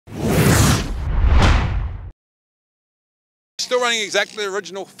Still running exactly the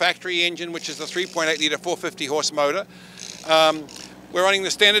original factory engine, which is the 3.8 litre 450 horse motor. We're running the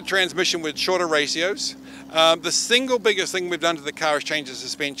standard transmission with shorter ratios. The single biggest thing we've done to the car is change the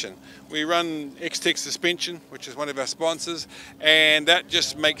suspension. We run X-Tech suspension, which is one of our sponsors, and that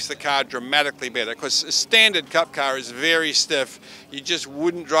just makes the car dramatically better, because a standard cup car is very stiff. You just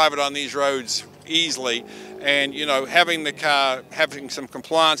wouldn't drive it on these roads easily, and you know, having the car having some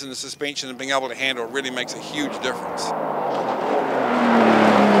compliance in the suspension and being able to handle it really makes a huge difference.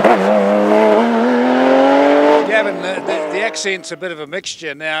 Gavin, the accent's a bit of a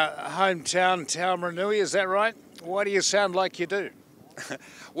mixture now. Hometown, Taumarunui, is that right? Why do you sound like you do?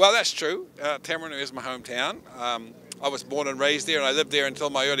 Well, that's true. Taumarunui is my hometown. I was born and raised there, and I lived there until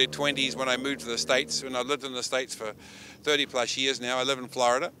my early 20s when I moved to the States. And I've lived in the States for 30 plus years now. I live in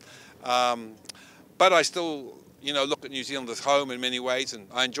Florida. But I still, you know, look at New Zealand as home in many ways, and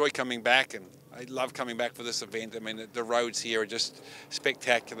I enjoy coming back, and I love coming back for this event. I mean, the roads here are just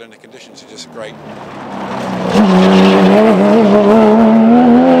spectacular, and the conditions are just great.